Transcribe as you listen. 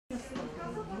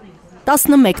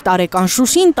11 տարեկան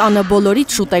Շուշին տանը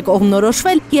բոլորից շուտ է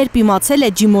կողմնորոշվել, երբ իմացել է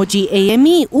Ջիմոջի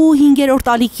AM-ի ու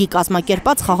 5-րդ ալիքի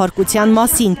կազմակերպած խաղարկության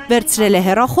մասին, վերցրել է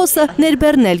հեռախոսը,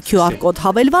 ներբեռնել QR կոդ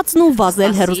հավելվածն ու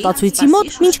վազել հեռուստացույցի մոտ,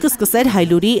 մինչ կսկսեր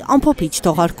հայլուրի ամփոփիչ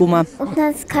թողարկումը։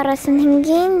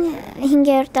 8:45-ին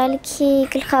 5-րդ ալիքի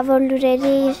գլխավոր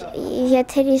լուրերի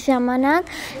եթերի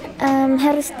ժամանակ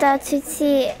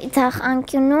հեռուստացույցի ձախ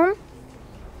անկյունում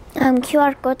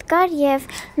QR կոդ կար և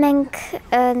մենք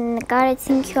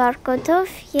նկարեցինք QR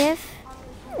կոդով և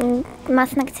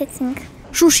մասնակցեցինք։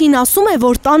 Շուշին ասում է,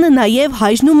 որ տանը նաև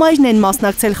հայրն ու մայրն են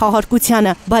մասնակցել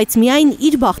խաղարկությանը, բայց միայն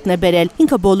իր բախտն է բերել,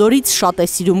 ինքը բոլորից շատ է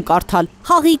սիրում կարդալ։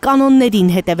 Խաղի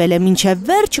կանոններին հետևել է մինչև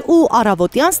վերջ ու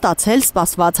առավոտյան ստացել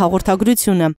սպասված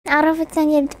հաղորդագրությունը։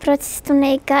 Առավոտյան երբ դպրոցից տուն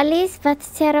էի գալիս,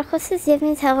 բացեցի հեռախոսս և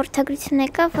ինձ հաղորդագրություն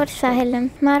եկավ, որ շահել եմ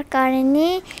Մարդ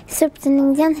Սուրբ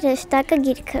Ծննդյան հրեշտակը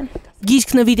գիրքը։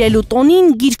 Գիրք նվիրելու տոնին,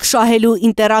 գիրք շահելու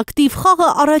ինտերակտիվ խաղը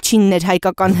առաջինն էր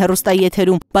հայկական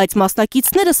հեռուստաեթերում, բայց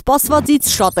մասնակիցները սպասվածից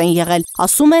շատ են եղել,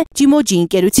 ասում է Ջիմոջի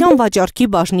ընկերության վաճառքի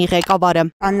բաժնի ղեկավարը։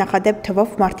 Աննախադեպ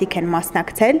թվով մարդիկ են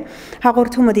մասնակցել։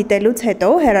 Հաղորդումը դիտելուց հետո,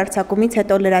 հեռարձակումից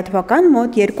հետո լրատվական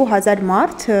մոտ 2000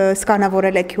 մարդ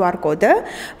սկանավորել է QR կոդը,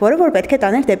 որը որ պետք է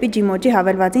տաներ դեպի Ջիմոջի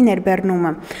հավելվածի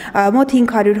ներբեռնումը։ Մոտ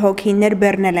 500 հոգի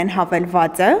ներբեռնել են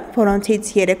հավելվածը,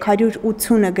 որոնցից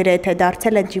 380-ը գրեթե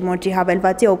դարձել են Ջիմոջի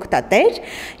հավելվածի օգտատեր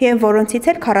և որոնցից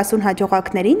էլ 40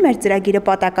 հաջողակներին մեր ծրագիրը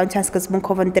պատականության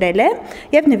սկզբունքով ընտրել է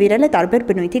և նվիրել է տարբեր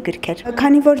բնույթի գրքեր։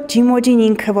 Քանի որ Ջիմոջին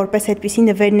ինքը որպես այդպիսի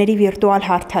նվերների վիրտուալ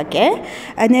հարթակ է,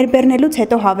 ներբեռնելուց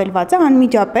հետո հավելվածը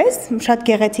անմիջապես շատ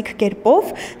գեղեցիկ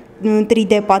կերպով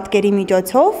 3D պատկերի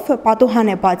միջոցով պատուհան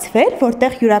է բացվել,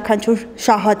 որտեղ յուրաքանչյուր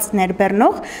շահած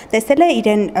ներբեռնող տեսել է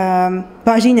իրեն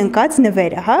բաժին ընկած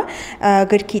նվերը,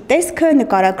 գրքի տեսքը,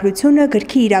 նկարագրությունը,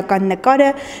 գրքի իրական նկարը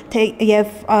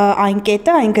և այն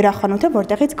կետը, այն գրախանութը,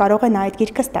 որտեղից կարող է նա այդ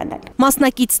գիրքը ստանալ։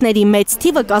 Մասնակիցների մեծ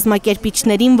թիվը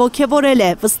կազմակերպիչներին ոգևորել է,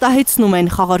 վստահեցնում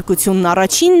են խաղարկությունն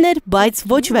առաջինն էր, բայց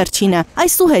ոչ վերջինը։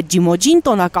 Այսուհետ Ջիմոջին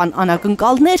տոնական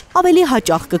անակնկալներ ավելի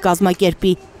հաճախ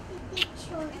կկազմակերպի։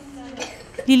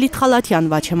 Լիլիթ Խալաթյան,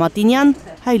 Վաչե Մատինյան,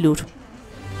 Հայլուր։